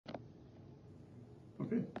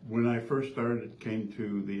Okay. When I first came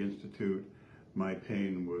to the Institute, my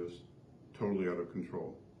pain was totally out of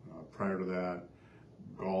control. Prior to that,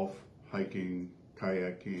 golf, hiking,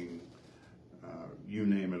 kayaking, you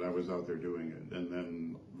name it, I was out there doing it. And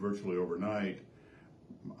then virtually overnight,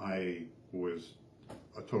 I was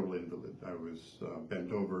a total invalid. I was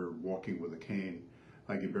bent over, walking with a cane.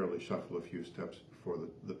 I could barely shuffle a few steps before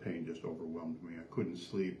the pain just overwhelmed me. I couldn't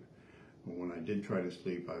sleep. When I did try to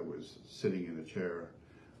sleep, I was sitting in a chair.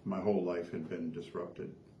 My whole life had been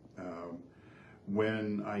disrupted.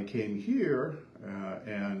 When I came here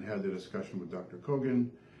and had the discussion with Dr. Kogan,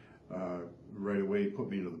 right away put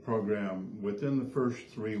me into the program. Within the first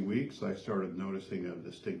 3 weeks, I started noticing a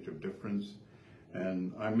distinctive difference.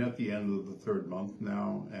 And I'm at the end of the third month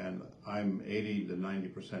now, and I'm 80 to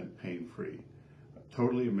 90% pain-free.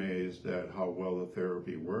 Totally amazed at how well the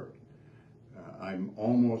therapy worked. I'm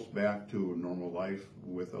almost back to a normal life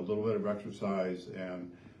with a little bit of exercise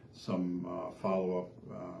and some follow-up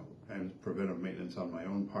and preventive maintenance on my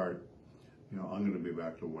own part. You know, I'm going to be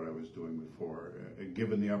back to what I was doing before.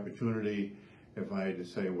 Given the opportunity, if I had to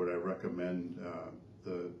say what I recommend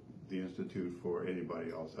the Institute for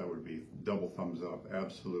anybody else, that would be double thumbs up,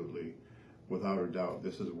 absolutely, without a doubt.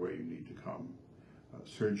 This is where you need to come.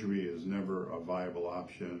 Surgery is never a viable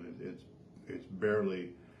option. It's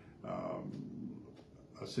barely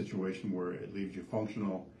a situation where it leaves you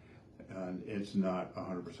functional, and it's not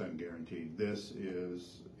 100% guaranteed. This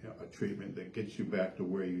is a treatment that gets you back to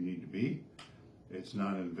where you need to be. It's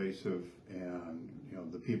non-invasive, and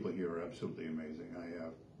the people here are absolutely amazing. I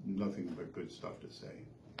have nothing but good stuff to say.